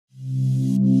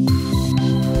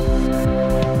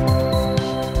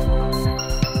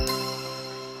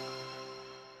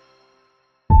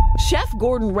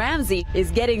Gordon Ramsay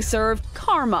is getting served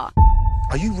karma.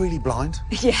 Are you really blind?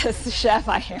 Yes, Chef,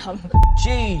 I am.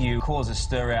 Gee, you cause a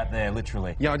stir out there,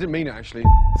 literally. Yeah, I didn't mean it, actually.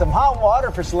 Some hot water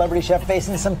for celebrity chef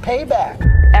facing some payback.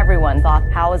 Everyone thought,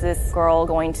 how is this girl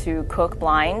going to cook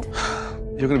blind?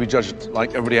 You're going to be judged like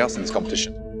everybody else in this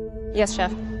competition. Yes,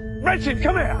 Chef. Richard,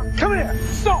 come here! Come here!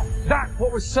 Stop! That's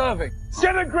what we're serving.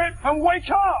 Get a grip and wake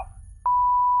up!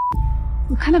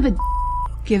 What kind of a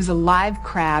gives a live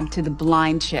crab to the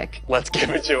blind chick? Let's give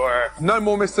it to her. No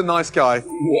more Mr. Nice Guy.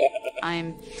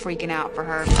 I'm freaking out for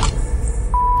her.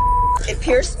 It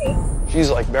pierced me.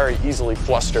 She's like very easily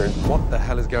flustered. What the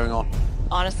hell is going on?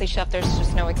 Honestly, Chef, there's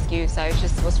just no excuse. I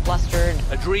just was flustered.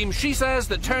 A dream, she says,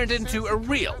 that turned into a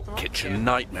real kitchen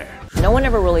nightmare. No one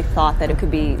ever really thought that it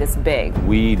could be this big.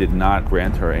 We did not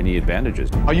grant her any advantages.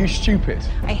 Are you stupid?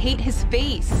 I hate his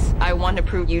face. I want to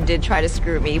prove you did try to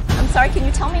screw me. I'm sorry, can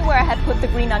you tell me where I had put the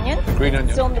green onion? Green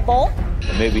onion. Still in the bowl?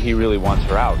 Maybe he really wants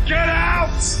her out. Get out!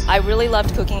 I really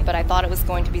loved cooking, but I thought it was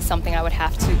going to be something I would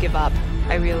have to give up.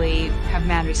 I really have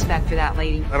mad respect for that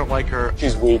lady. I don't like her.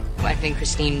 She's weak. I think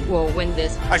Christine will win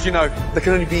this. As you know, there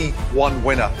can only be one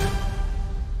winner.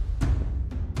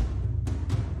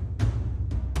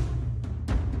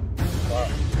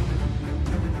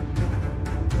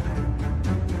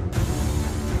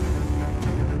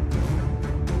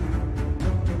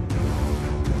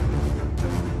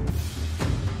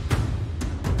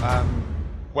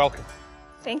 Welcome.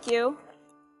 Thank you.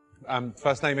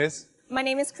 First name is? My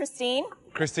name is Christine.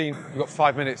 Christine, you've got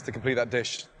 5 minutes to complete that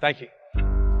dish. Thank you.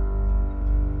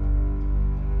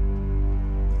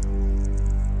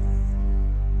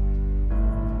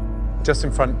 Just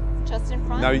in front. Just in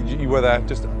front? No, you were there.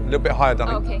 Just a little bit higher,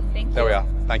 darling. Okay, thank you. There we are.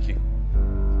 Thank you.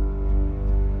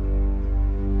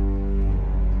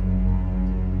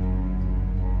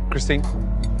 Christine,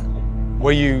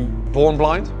 were you born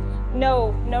blind?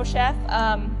 No, Chef.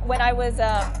 When I was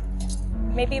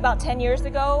maybe about 10 years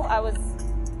ago, I was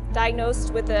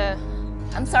diagnosed with a...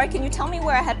 I'm sorry, can you tell me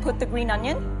where I had put the green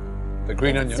onion? The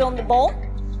green onion? Still in the bowl?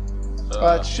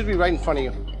 It should be right in front of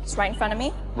you. It's right in front of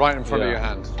me? Right in front of your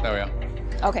hand. There we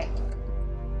are. Okay.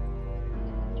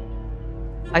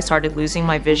 I started losing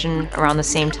my vision around the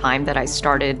same time that I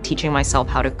started teaching myself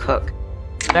how to cook.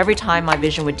 But every time my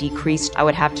vision would decrease, I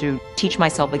would have to teach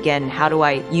myself again, how do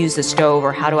I use the stove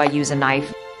or how do I use a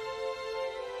knife?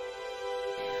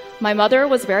 My mother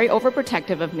was very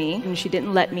overprotective of me, and she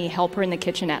didn't let me help her in the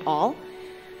kitchen at all.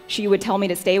 She would tell me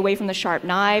to stay away from the sharp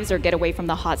knives or get away from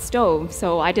the hot stove,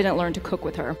 so I didn't learn to cook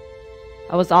with her.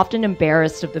 I was often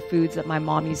embarrassed of the foods that my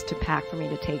mom used to pack for me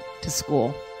to take to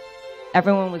school.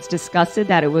 Everyone was disgusted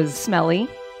that it was smelly,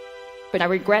 but I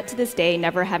regret to this day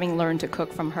never having learned to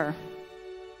cook from her.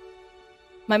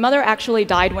 My mother actually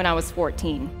died when I was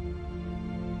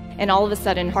 14, and all of a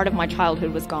sudden, part of my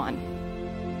childhood was gone.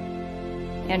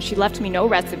 And she left me no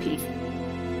recipes.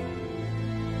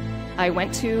 I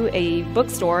went to a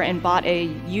bookstore and bought a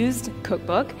used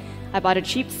cookbook. I bought a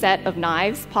cheap set of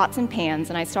knives, pots, and pans,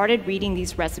 and I started reading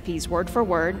these recipes word for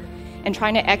word and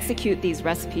trying to execute these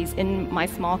recipes in my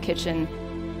small kitchen.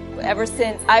 Ever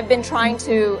since, I've been trying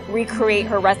to recreate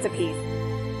her recipes.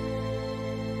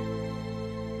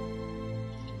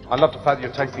 I love the fact that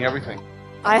you're tasting everything.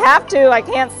 I have to, I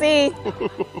can't see.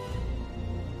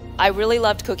 I really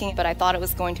loved cooking, but I thought it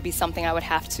was going to be something I would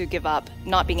have to give up,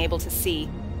 not being able to see.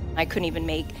 I couldn't even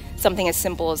make something as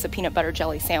simple as a peanut butter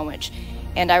jelly sandwich.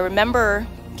 And I remember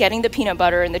getting the peanut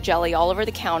butter and the jelly all over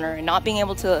the counter and not being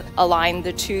able to align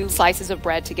the two slices of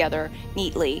bread together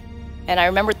neatly. And I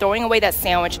remember throwing away that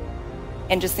sandwich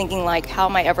and just thinking, like, how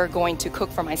am I ever going to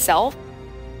cook for myself?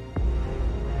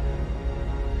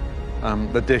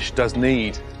 The dish does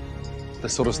need the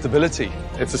sort of stability.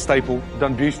 It's a staple,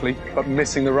 done beautifully, but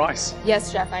missing the rice.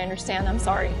 Yes, Chef, I understand. I'm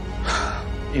sorry.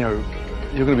 You know,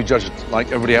 you're going to be judged like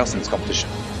everybody else in this competition.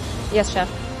 Yes, Chef.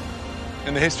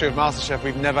 In the history of MasterChef,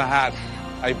 we've never had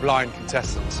a blind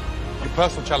contestant. Your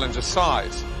personal challenge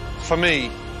aside, for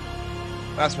me,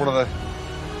 that's one of the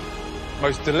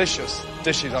most delicious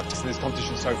dishes I've tasted in this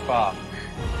competition so far.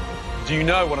 Do you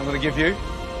know what I'm going to give you?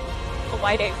 A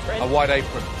white apron. A white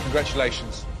apron.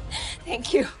 Congratulations.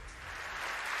 Thank you.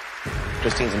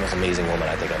 Christine's the most amazing woman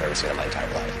I think I've ever seen in my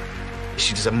entire life.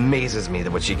 She just amazes me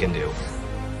at what she can do.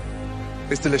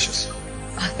 It's delicious.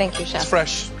 Oh, thank you, Chef. It's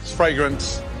fresh, it's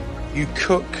fragrant. You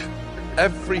cook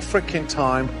every frickin'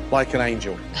 time like an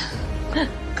angel.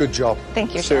 Good job.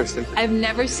 Thank you, seriously. Chef. I've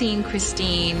never seen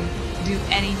Christine do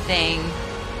anything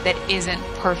that isn't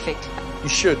perfect. You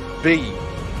should be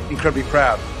incredibly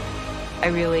proud. I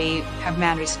really have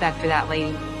mad respect for that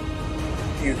lady.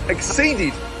 You've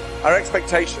exceeded our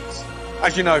expectations.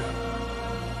 As you know,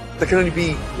 There can only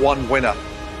be one winner.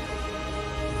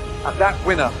 And that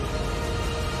winner,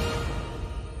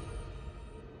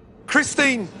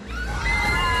 Christine.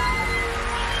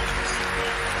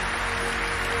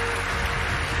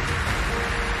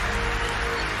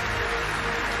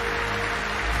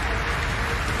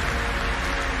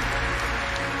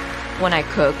 When I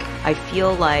cook, I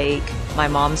feel like my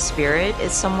mom's spirit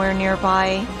is somewhere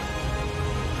nearby.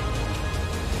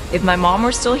 If my mom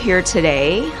were still here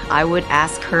today, I would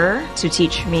ask her to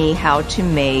teach me how to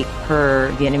make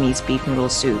her Vietnamese beef noodle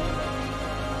soup.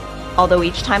 Although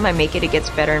each time I make it, it gets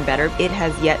better and better, it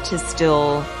has yet to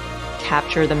still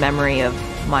capture the memory of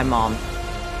my mom.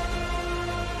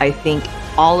 I think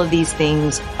all of these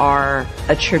things are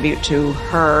a tribute to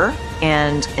her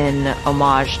and an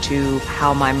homage to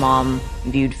how my mom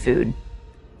viewed food.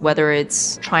 Whether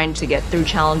it's trying to get through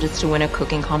challenges to win a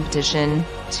cooking competition,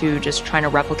 to just trying to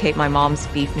replicate my mom's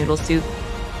beef noodle soup,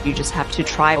 you just have to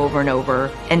try over and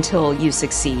over until you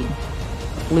succeed.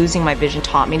 Losing my vision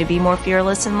taught me to be more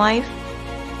fearless in life.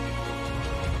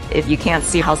 If you can't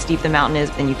see how steep the mountain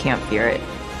is, then you can't fear it.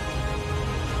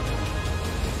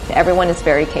 Everyone is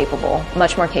very capable,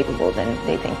 much more capable than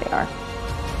they think they are.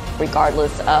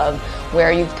 Regardless of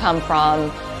where you've come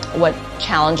from, what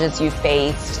challenges you've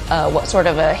faced, what sort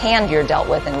of a hand you're dealt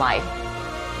with in life.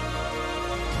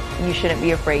 You shouldn't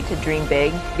be afraid to dream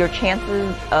big. Your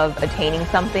chances of attaining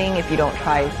something, if you don't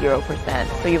try, is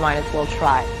 0%, so you might as well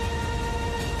try.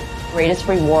 Greatest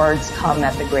rewards come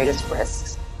at the greatest risks.